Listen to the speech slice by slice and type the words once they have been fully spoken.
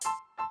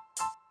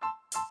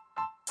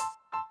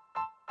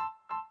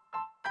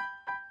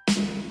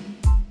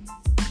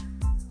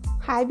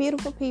Hi,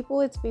 beautiful people.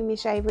 It's me,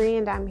 Shavery,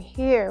 and I'm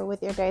here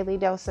with your daily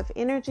dose of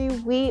energy.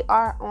 We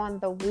are on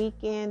the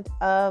weekend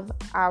of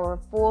our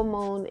full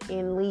moon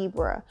in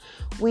Libra.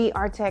 We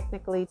are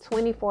technically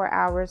 24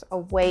 hours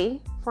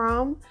away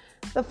from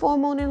the full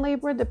moon in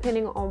Libra,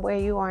 depending on where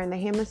you are in the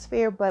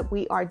hemisphere, but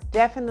we are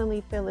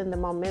definitely feeling the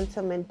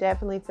momentum and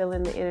definitely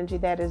feeling the energy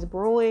that is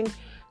brewing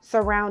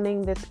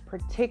surrounding this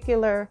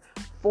particular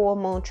full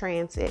moon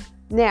transit.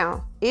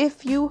 Now,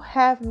 if you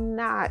have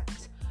not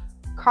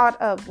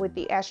caught up with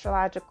the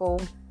astrological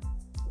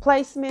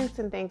placements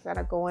and things that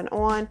are going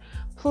on,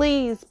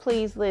 please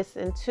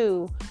listen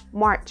to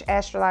March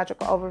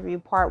Astrological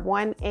Overview Part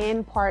 1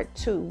 and Part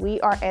 2.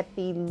 We are at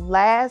the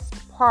last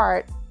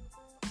part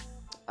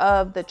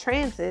of the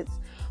transits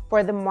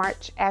for the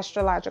March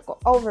Astrological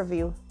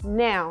Overview.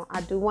 Now,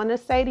 I do want to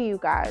say to you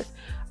guys,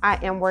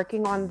 I am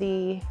working on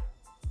the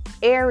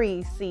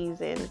Aries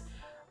season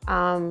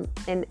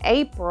in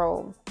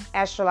April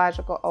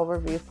astrological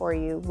overview for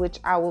you, which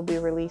I will be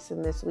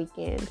releasing this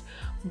weekend.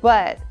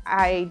 But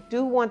I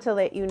do want to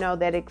let you know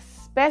that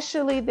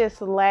especially this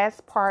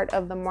last part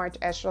of the March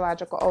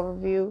astrological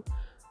overview,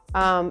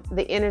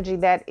 the energy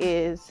that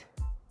is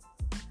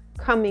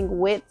coming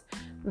with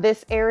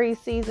this Aries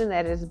season,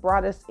 that has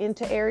brought us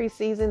into Aries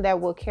season,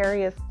 that will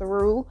carry us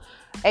through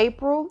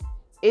April,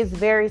 is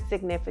very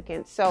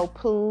significant. So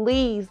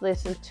please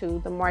listen to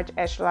the March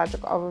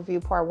Astrological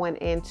Overview Part 1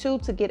 and 2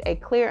 to get a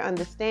clear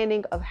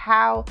understanding of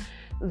how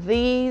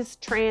these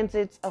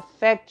transits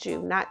affect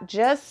you, not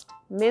just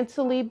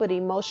mentally, but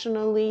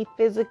emotionally,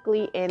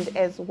 physically, and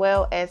as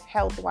well as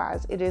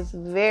health-wise. It is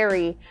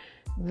very,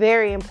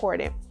 very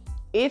important.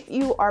 If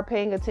you are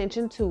paying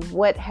attention to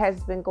what has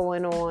been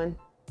going on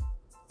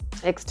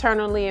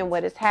externally and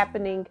what is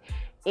happening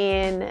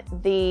in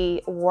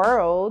the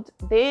world,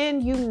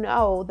 then you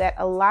know that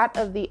a lot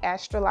of the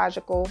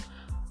astrological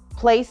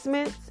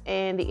placements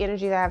and the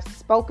energy that I've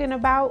spoken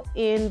about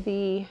in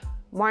the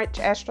March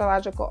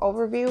astrological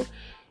overview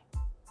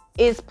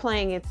is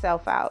playing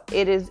itself out.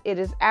 It is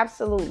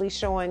absolutely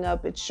showing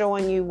up. It's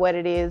showing you what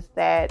it is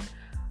that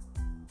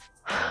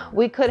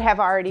we could have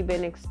already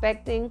been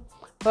expecting,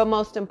 but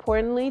most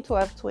importantly,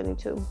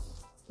 1222.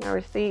 I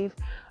receive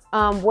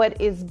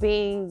what is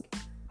being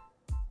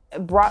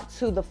brought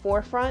to the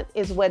forefront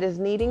is what is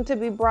needing to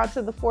be brought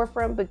to the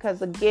forefront,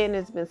 because again,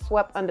 it's been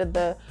swept under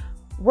the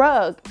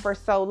rug for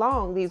so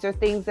long. These are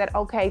things that,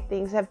 okay,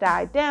 things have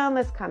died down,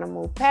 let's kind of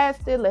move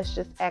past it, let's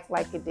just act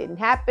like it didn't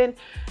happen.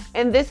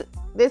 And this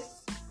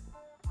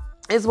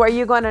is where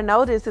you're going to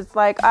notice it's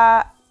like,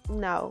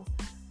 no,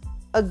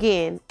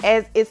 again,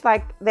 as it's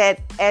like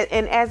that.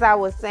 And as I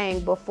was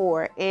saying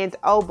before, and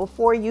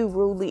before you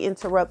rudely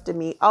interrupted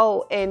me,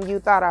 and you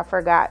thought I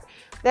forgot.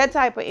 That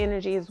type of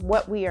energy is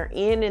what we are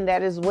in, and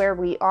that is where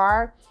we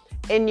are.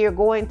 And you're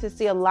going to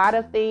see a lot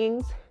of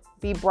things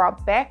be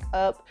brought back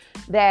up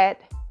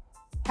that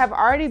have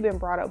already been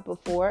brought up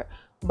before,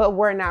 but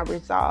were not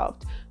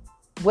resolved.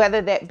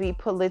 Whether that be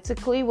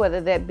politically,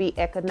 whether that be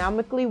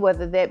economically,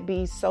 whether that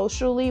be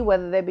socially,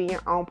 whether that be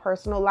your own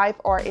personal life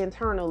or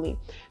internally.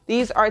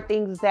 These are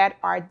things that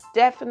are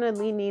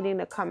definitely needing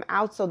to come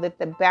out so that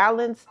the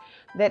balance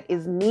that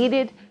is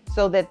needed,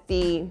 so that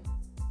the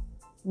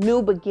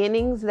new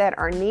beginnings that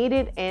are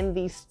needed and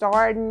the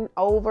starting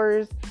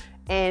overs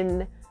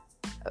and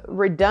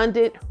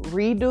redundant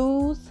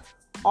redos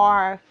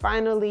are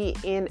finally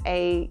in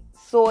a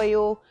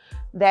soil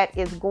that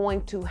is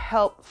going to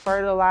help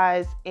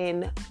fertilize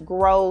and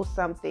grow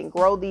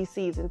these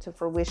seeds into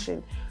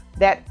fruition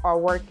that are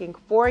working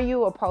for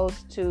you,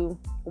 opposed to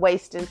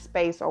wasting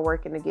space or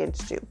working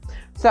against you.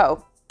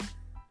 So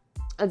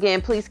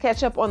again, please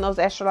catch up on those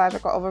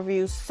astrological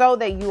overviews so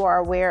that you are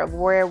aware of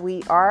where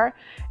we are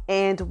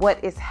and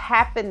what is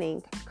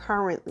happening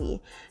currently.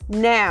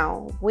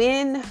 Now,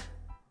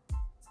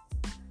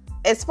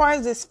 as far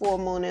as this full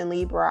moon in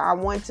Libra, I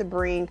want to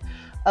bring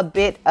a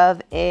bit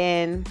of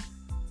an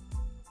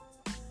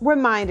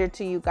reminder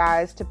to you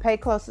guys to pay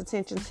close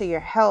attention to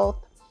your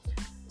health,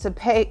 to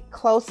pay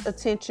close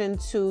attention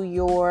to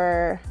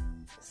your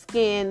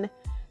skin,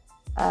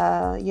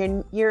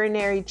 your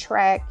urinary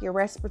tract, your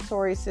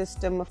respiratory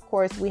system. Of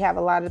course, we have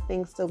a lot of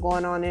things still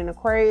going on in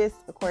Aquarius.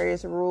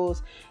 Aquarius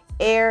rules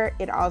air.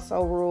 It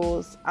also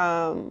rules,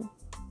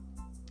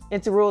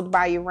 it's ruled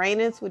by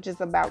Uranus, which is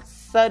about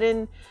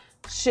sudden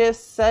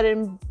shifts,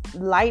 sudden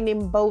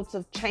lightning bolts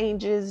of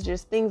changes,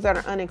 just things that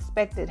are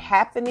unexpected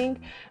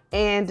happening.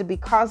 And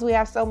because we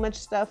have so much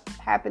stuff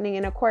happening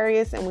in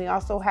Aquarius, and we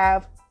also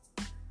have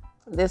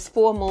this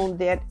full moon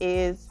that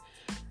is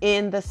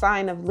in the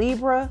sign of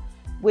Libra,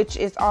 which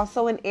is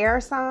also an air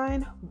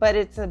sign, but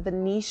it's a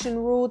Venetian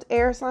ruled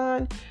air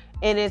sign.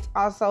 And it's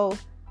also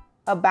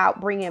about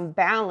bringing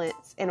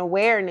balance and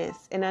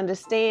awareness and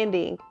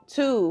understanding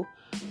to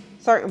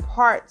certain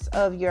parts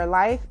of your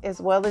life as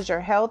well as your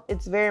health.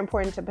 It's very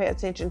important to pay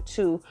attention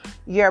to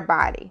your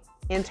body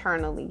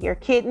internally, your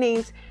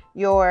kidneys,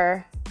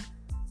 your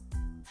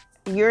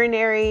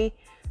urinary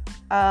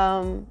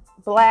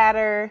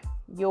bladder,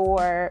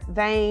 your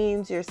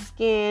veins, your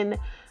skin,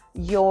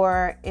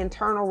 your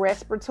internal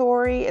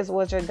respiratory, as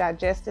well as your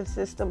digestive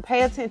system.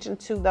 Pay attention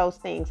to those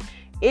things.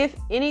 If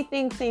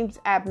anything seems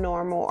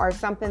abnormal or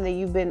something that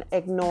you've been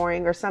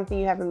ignoring or something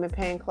you haven't been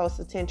paying close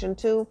attention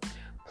to,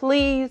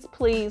 please,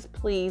 please,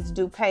 please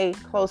do pay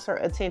closer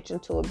attention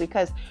to it,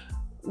 because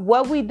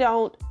what we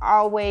don't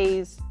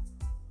always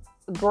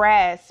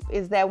grasp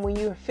is that when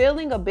you're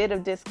feeling a bit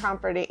of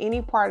discomfort in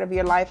any part of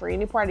your life or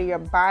any part of your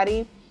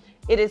body,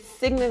 it is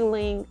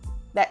signaling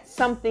that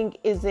something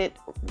isn't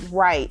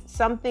right.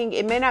 Something,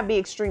 it may not be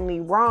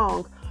extremely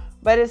wrong,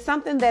 but it's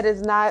something that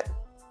is not,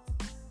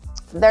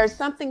 there's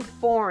something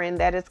foreign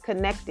that is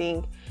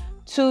connecting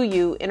to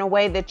you in a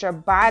way that your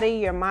body,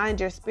 your mind,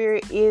 your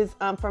spirit is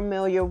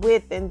unfamiliar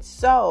with. And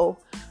so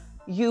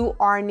you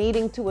are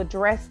needing to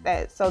address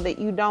that so that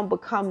you don't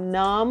become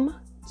numb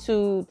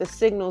to the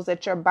signals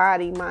that your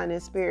body, mind,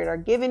 and spirit are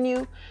giving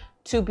you,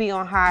 to be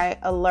on high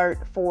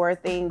alert for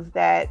things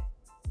that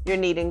you're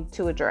needing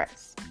to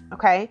address.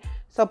 Okay,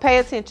 so pay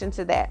attention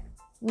to that.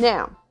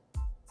 Now,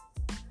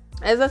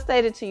 as I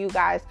stated to you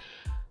guys,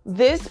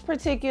 this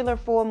particular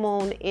full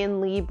moon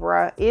in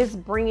Libra is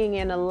bringing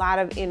in a lot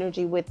of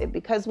energy with it,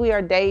 because we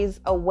are days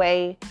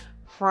away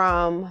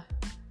from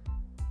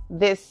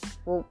this.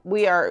 Well,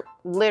 we are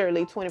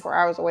literally 24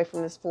 hours away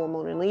from this full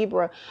moon in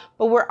Libra,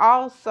 but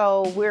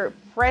we're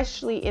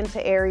freshly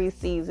into Aries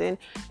season,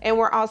 and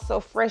we're also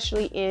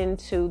freshly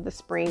into the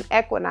spring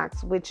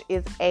equinox, which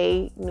is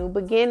a new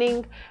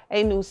beginning,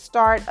 a new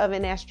start of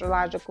an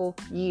astrological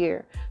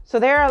year. So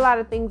there are a lot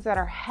of things that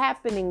are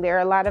happening. There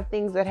are a lot of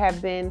things that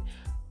have been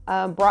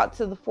brought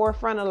to the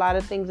forefront, a lot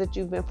of things that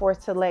you've been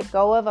forced to let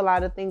go of, a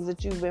lot of things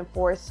that you've been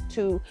forced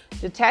to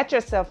detach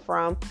yourself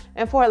from.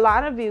 And for a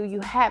lot of you, you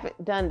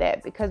haven't done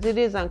that because it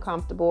is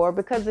uncomfortable, or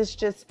because it's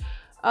just,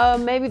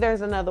 maybe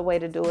there's another way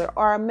to do it,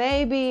 or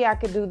maybe I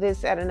could do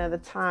this at another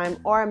time,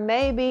 or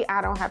maybe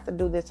I don't have to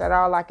do this at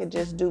all. I could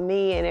just do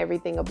me and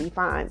everything will be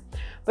fine.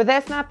 But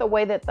that's not the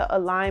way that the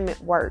alignment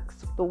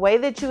works. The way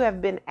that you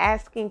have been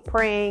asking,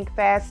 praying,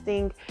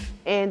 fasting,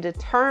 and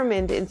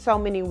determined in so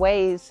many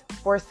ways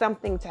for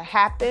something to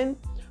happen,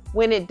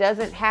 when it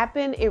doesn't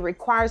happen, it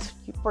requires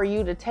for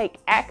you to take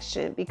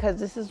action, because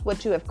this is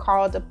what you have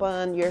called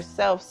upon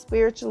yourself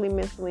spiritually,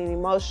 mentally, and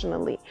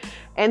emotionally.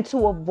 And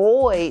to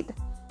avoid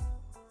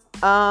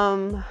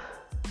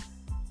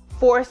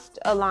forced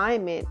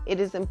alignment, it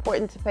is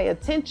important to pay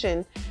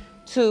attention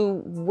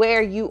to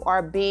where you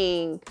are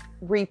being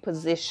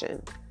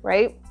repositioned,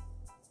 right?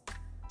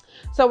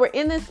 So we're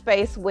in this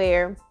space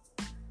where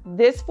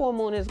this full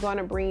moon is going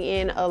to bring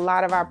in a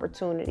lot of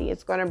opportunity.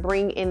 It's going to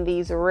bring in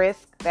these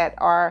risks that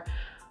are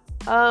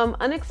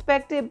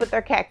unexpected, but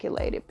they're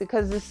calculated,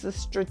 because it's a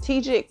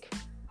strategic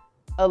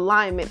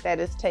alignment that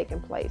is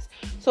taking place.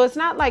 So it's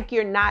not like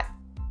you're not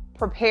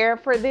prepared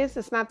for this.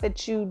 It's not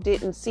that you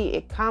didn't see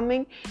it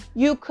coming.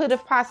 You could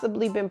have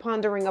possibly been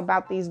pondering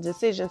about these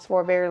decisions for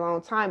a very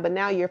long time, but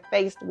now you're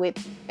faced with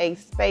a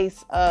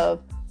space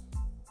of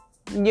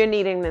you're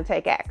needing to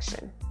take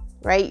action,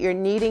 right? You're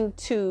needing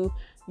to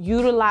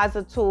utilize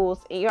the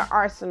tools in your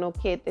arsenal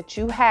kit that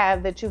you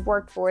have, that you've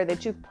worked for,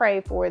 that you've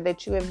prayed for,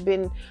 that you have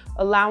been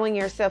allowing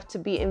yourself to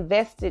be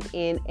invested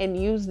in, and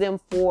use them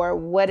for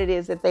what it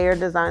is that they are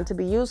designed to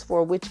be used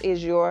for, which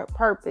is your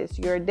purpose,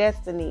 your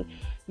destiny,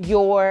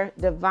 your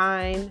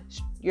divine,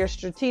 your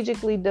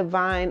strategically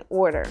divine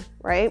order,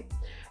 right?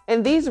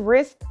 And these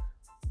risks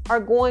are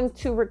going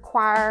to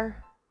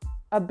require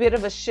a bit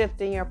of a shift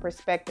in your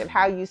perspective,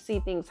 how you see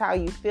things, how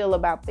you feel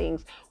about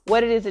things,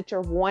 what it is that you're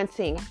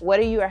wanting,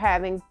 what you are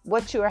having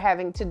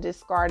to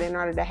discard in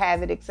order to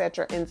have it,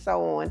 etc., and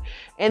so on.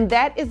 And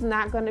that is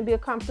not going to be a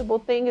comfortable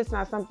thing. It's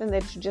not something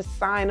that you just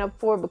sign up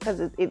for because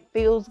it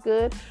feels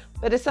good,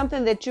 but it's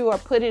something that you are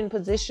put in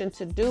position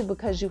to do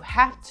because you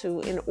have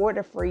to, in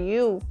order for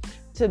you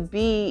to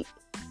be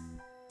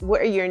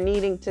where you're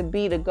needing to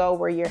be, to go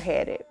where you're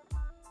headed.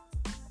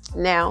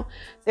 Now,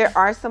 there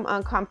are some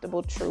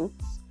uncomfortable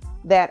truths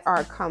that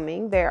are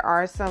coming. There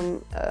are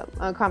some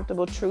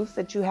uncomfortable truths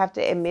that you have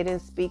to admit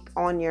and speak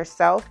on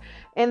yourself.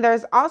 And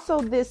there's also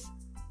this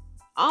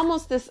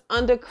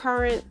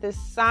undercurrent, this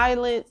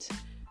silent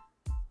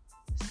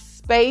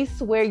space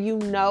where you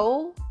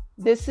know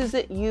this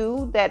isn't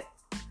you that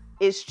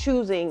is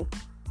choosing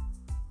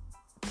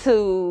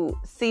to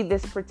see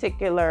this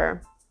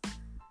particular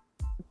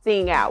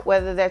thing out,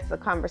 whether that's the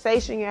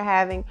conversation you're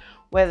having,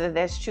 whether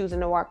that's choosing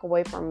to walk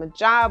away from a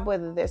job,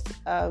 whether that's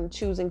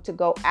choosing to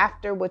go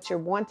after what you're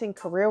wanting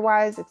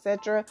career-wise,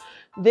 etc.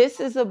 This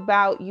is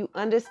about you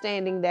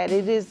understanding that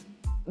it is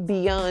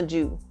beyond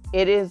you.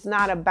 It is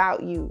not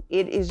about you.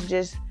 It is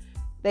just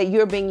that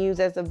you're being used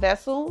as a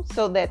vessel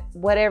so that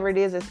whatever it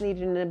is that's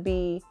needing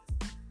to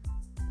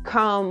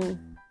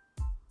become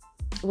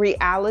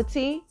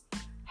reality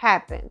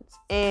happens.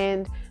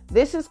 And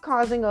this is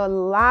causing a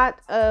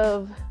lot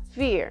of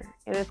fear,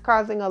 and it's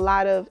causing a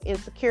lot of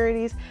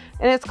insecurities,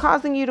 and it's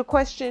causing you to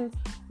question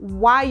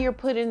why you're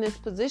put in this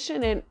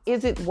position, and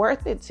is it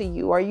worth it to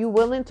you? Are you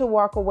willing to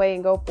walk away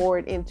and go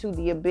forward into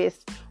the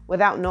abyss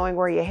without knowing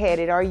where you're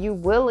headed? Are you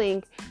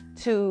willing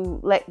to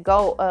let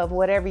go of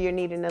whatever you're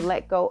needing to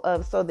let go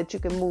of so that you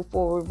can move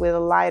forward with a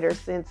lighter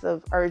sense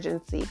of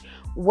urgency.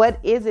 What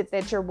is it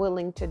that you're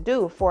willing to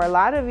do? For a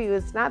lot of you,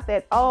 it's not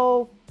that,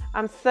 oh,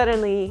 I'm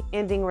suddenly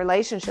ending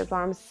relationships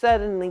or I'm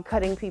suddenly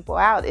cutting people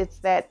out. It's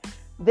that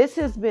this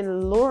has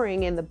been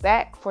luring in the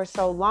back for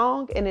so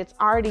long and it's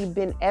already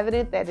been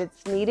evident that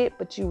it's needed,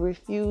 but you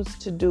refuse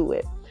to do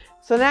it.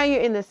 So now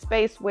you're in this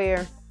space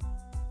where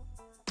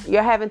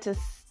you're having to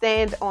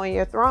stand on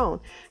your throne.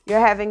 You're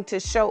having to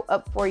show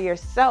up for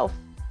yourself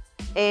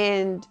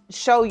and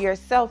show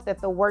yourself that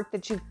the work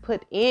that you've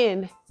put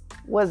in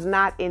was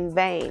not in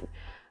vain.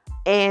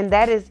 And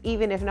that is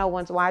even if no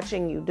one's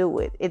watching you do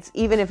it. It's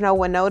even if no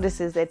one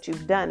notices that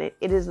you've done it.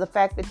 It is the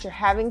fact that you're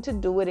having to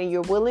do it and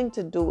you're willing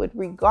to do it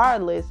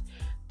regardless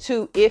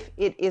to if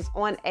it is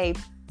on a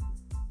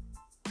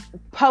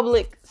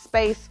public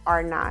space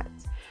or not.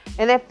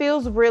 And that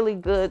feels really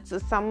good to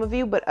some of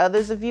you, but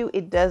others of you,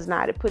 it does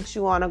not. It puts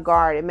you on a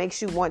guard. It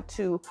makes you want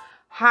to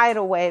hide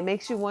away. It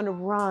makes you want to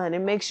run. It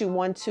makes you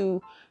want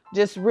to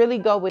just really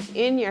go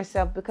within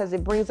yourself because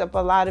it brings up a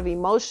lot of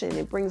emotion.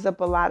 It brings up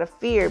a lot of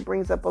fear. It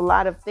brings up a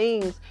lot of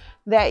things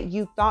that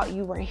you thought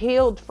you were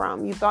healed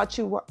from. You thought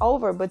you were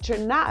over, but you're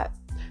not,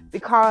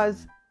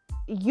 because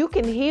you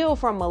can heal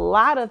from a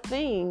lot of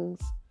things,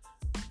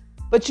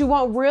 but you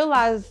won't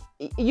realize.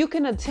 You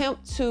can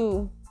attempt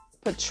to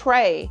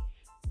portray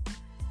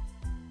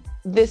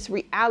this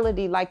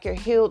reality like you're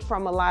healed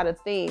from a lot of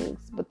things,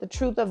 but the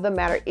truth of the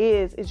matter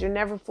is you're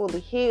never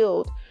fully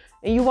healed.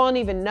 And you won't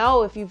even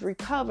know if you've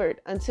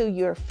recovered until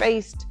you're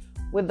faced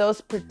with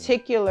those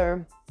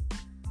particular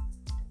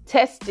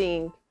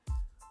testing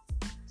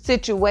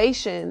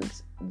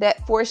situations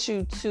that force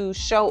you to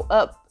show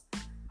up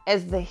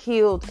as the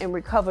healed and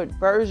recovered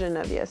version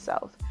of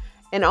yourself.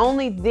 And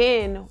only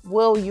then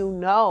will you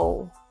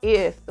know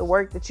if the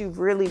work that you've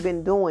really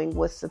been doing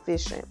was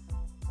sufficient.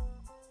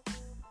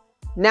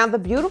 Now, the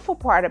beautiful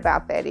part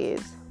about that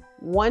is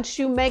once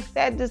you make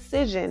that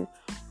decision,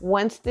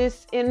 once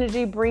this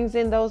energy brings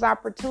in those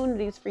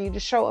opportunities for you to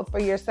show up for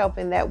yourself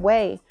in that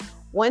way,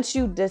 once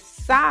you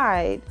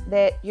decide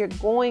that you're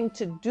going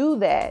to do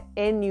that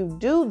and you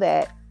do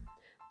that,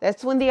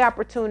 that's when the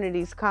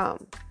opportunities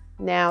come.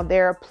 Now,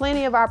 there are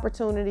plenty of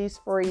opportunities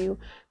for you.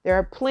 There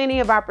are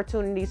plenty of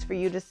opportunities for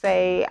you to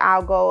say,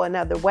 I'll go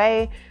another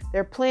way. There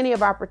are plenty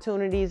of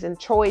opportunities and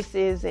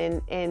choices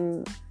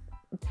and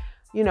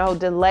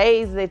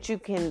delays that you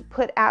can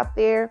put out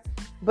there.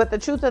 But the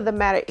truth of the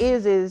matter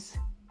is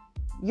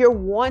you're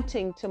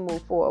wanting to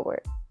move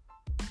forward.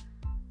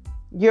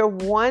 You're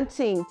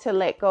wanting to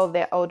let go of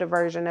that older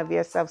version of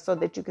yourself so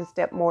that you can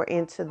step more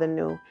into the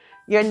new.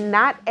 You're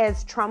not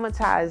as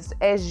traumatized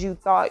as you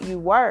thought you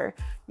were.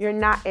 You're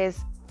not as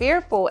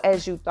fearful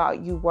as you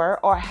thought you were,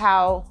 or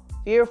how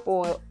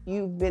fearful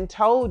you've been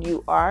told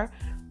you are.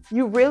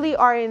 You really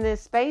are in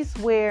this space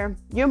where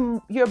you're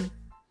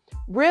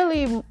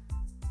really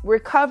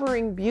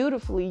recovering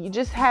beautifully. You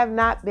just have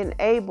not been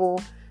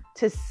able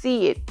to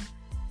see it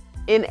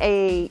in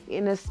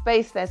a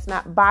space that's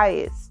not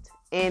biased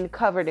and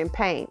covered in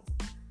pain.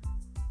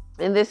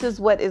 And this is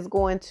what is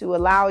going to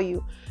allow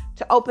you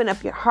to open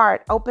up your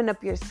heart, open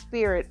up your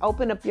spirit,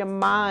 open up your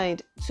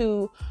mind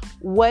to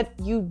what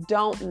you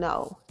don't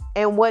know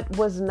and what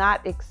was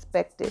not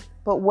expected,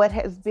 but what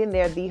has been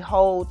there the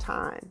whole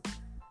time.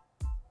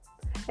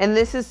 And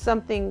this is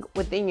something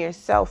within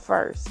yourself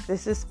first.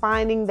 This is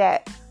finding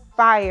that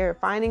fire,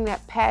 finding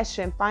that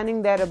passion,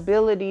 finding that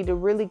ability to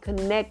really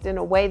connect in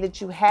a way that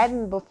you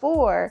hadn't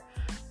before,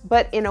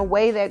 but in a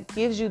way that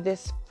gives you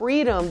this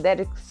freedom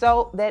that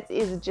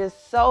is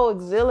just so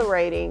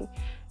exhilarating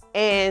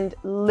and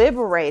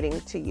liberating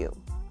to you.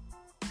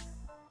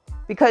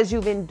 Because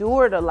you've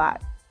endured a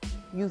lot.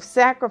 You've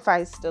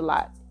sacrificed a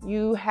lot.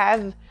 You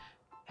have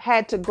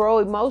had to grow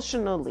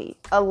emotionally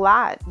a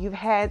lot. You've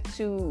had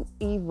to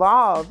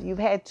evolve. You've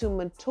had to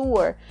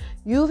mature.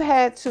 You've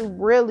had to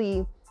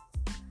really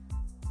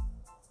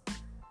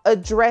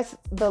address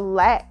the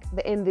lack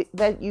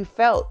that you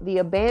felt, the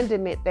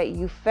abandonment that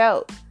you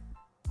felt,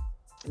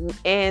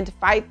 and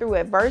fight through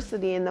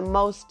adversity in the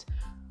most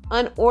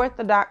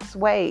unorthodox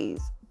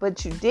ways.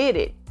 But you did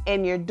it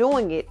and you're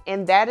doing it.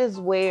 And that is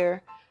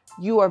where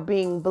you are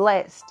being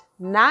blessed.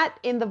 Not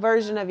in the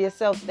version of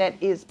yourself that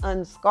is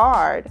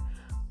unscarred,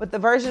 but the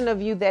version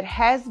of you that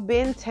has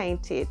been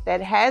tainted,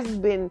 that has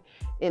been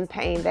in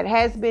pain, that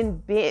has been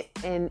bent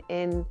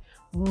and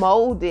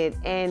molded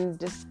and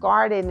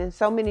discarded in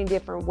so many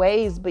different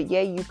ways, but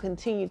yet you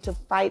continue to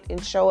fight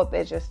and show up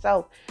as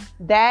yourself.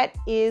 That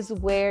is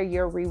where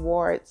your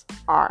rewards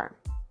are.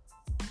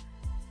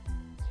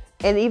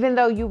 And even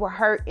though you were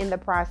hurt in the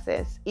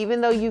process, even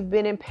though you've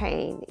been in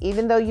pain,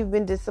 even though you've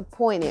been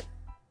disappointed,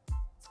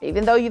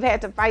 even though you've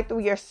had to fight through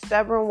your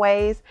stubborn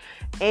ways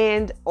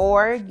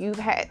or you've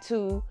had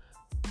to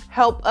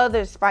help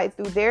others fight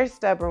through their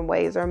stubborn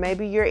ways, or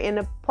maybe you're in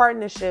a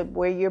partnership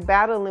where you're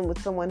battling with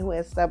someone who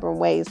has stubborn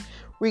ways.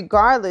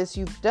 Regardless,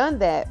 you've done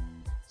that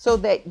so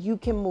that you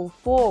can move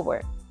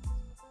forward.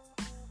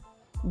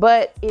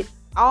 But it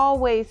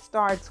always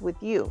starts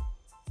with you.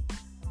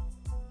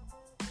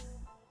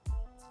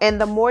 And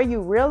the more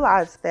you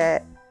realize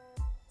that,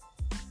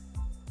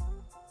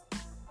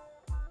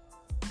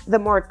 the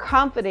more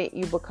confident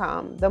you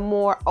become, the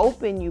more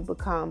open you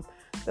become,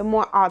 the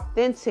more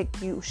authentic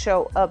you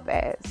show up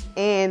as.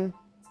 And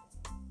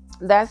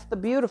that's the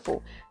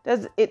beautiful.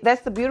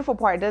 That's the beautiful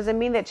part. Doesn't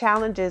mean that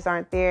challenges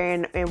aren't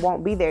there and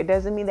won't be there.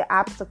 Doesn't mean that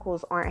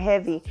obstacles aren't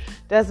heavy.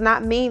 Does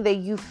not mean that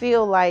you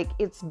feel like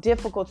it's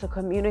difficult to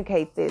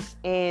communicate this.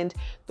 And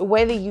the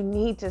way that you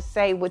need to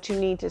say what you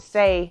need to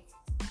say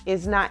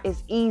is not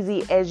as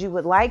easy as you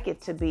would like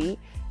it to be.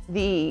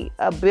 The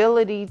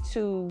ability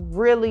to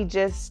really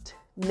just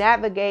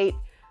navigate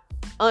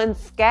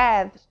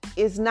unscathed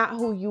is not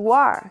who you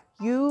are.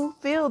 You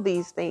feel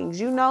these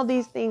things. You know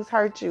these things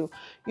hurt you.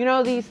 You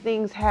know these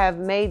things have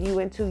made you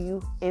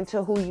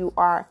into who you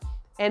are.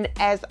 And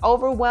as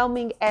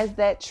overwhelming as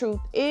that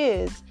truth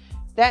is,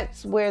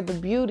 that's where the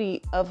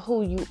beauty of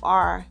who you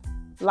are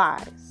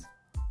lies.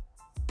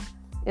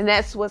 And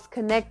that's what's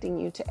connecting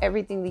you to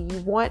everything that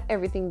you want,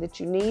 everything that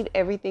you need,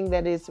 everything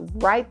that is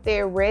right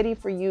there ready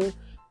for you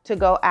to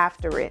go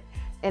after it.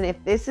 And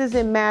if this is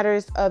in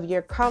matters of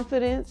your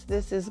confidence,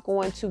 this is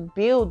going to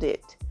build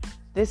it.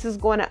 This is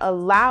going to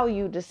allow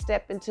you to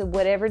step into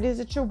whatever it is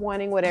that you're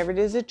wanting, whatever it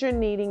is that you're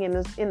needing in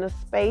a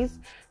space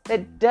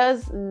that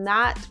does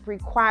not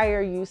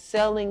require you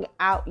selling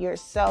out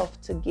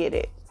yourself to get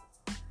it.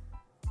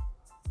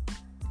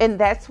 And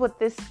that's what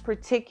this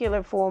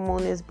particular full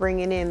moon is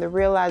bringing in, the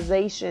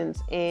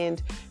realizations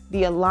and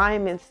the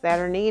alignments that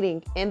are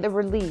needing and the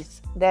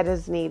release that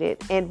is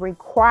needed and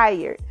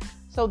required,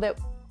 so that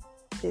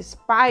this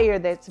fire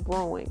that's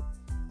brewing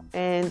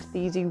and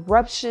these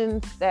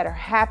eruptions that are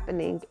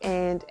happening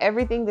and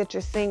everything that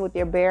you're seeing with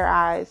your bare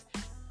eyes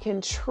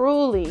can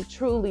truly,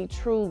 truly,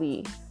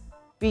 truly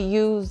be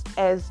used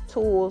as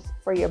tools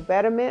for your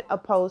betterment,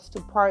 opposed to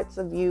parts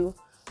of you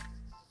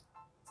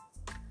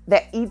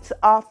that eats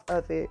off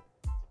of it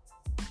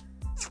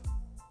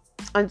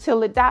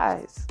until it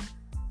dies.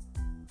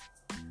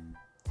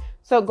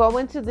 So go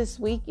into this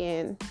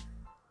weekend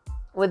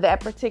with that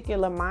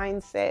particular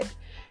mindset,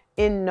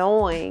 in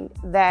knowing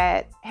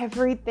that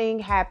everything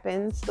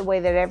happens the way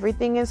that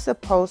everything is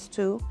supposed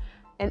to,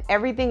 and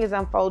everything is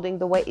unfolding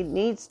the way it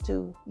needs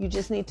to. You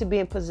just need to be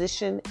in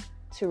position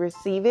to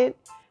receive it.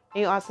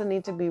 And you also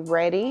need to be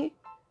ready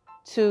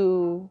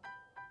to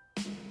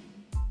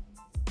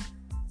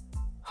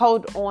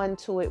hold on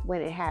to it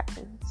when it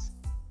happens.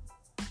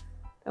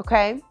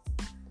 Okay?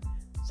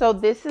 So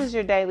this is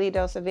your daily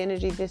dose of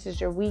energy. This is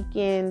your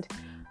weekend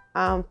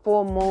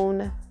full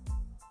moon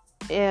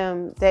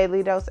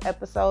daily dose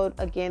episode.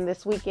 Again,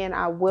 this weekend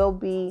I will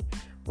be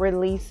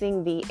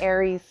releasing the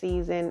Aries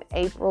season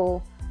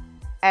April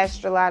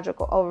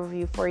astrological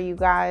overview for you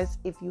guys.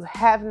 If you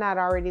have not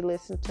already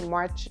listened to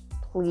March,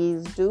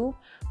 please do,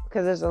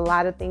 because there's a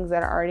lot of things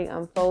that are already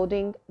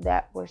unfolding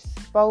that were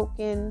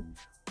spoken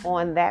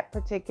on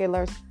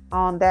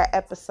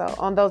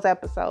those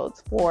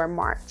episodes for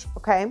March.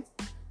 Okay,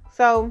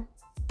 so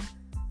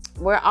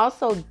we're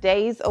also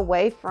days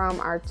away from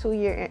our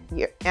 2-year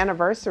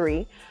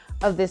anniversary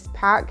of this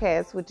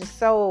podcast, which is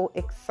so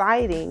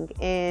exciting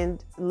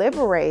and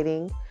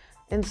liberating.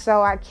 And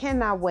so I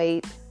cannot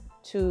wait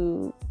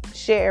to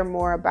share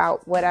more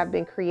about what I've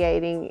been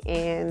creating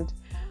and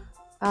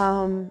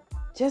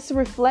just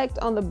reflect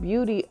on the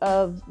beauty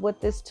of what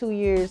this 2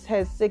 years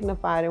has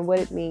signified and what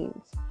it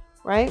means,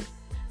 right?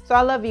 So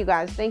I love you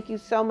guys. Thank you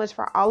so much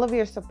for all of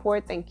your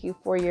support. Thank you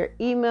for your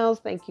emails.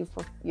 Thank you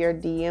for your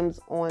DMs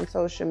on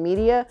social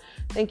media.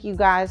 Thank you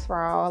guys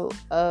for all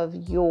of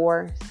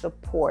your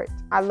support.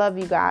 I love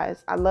you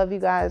guys. I love you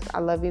guys. I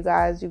love you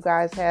guys. You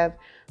guys have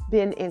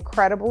been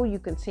incredible. You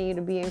continue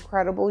to be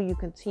incredible. You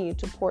continue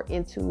to pour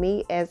into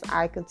me as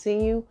I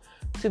continue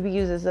to be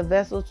used as a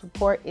vessel to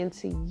pour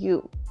into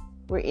you.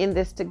 We're in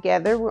this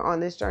together. We're on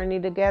this journey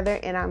together.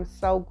 And I'm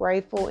so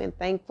grateful and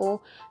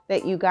thankful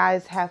that you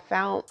guys have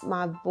found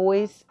my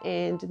voice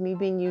and me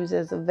being used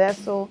as a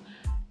vessel,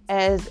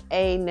 as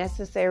a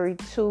necessary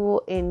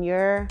tool in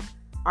your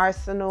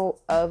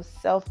arsenal of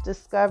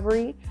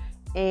self-discovery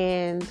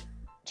and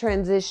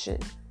transition,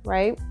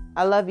 right?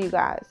 I love you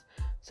guys.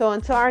 So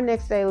until our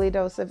next daily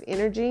dose of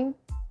energy,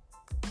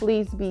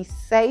 please be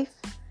safe.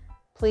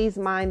 Please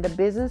mind the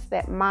business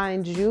that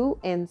minds you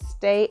and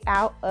stay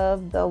out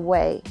of the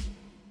way.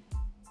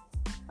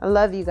 I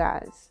love you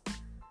guys.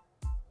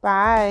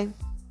 Bye.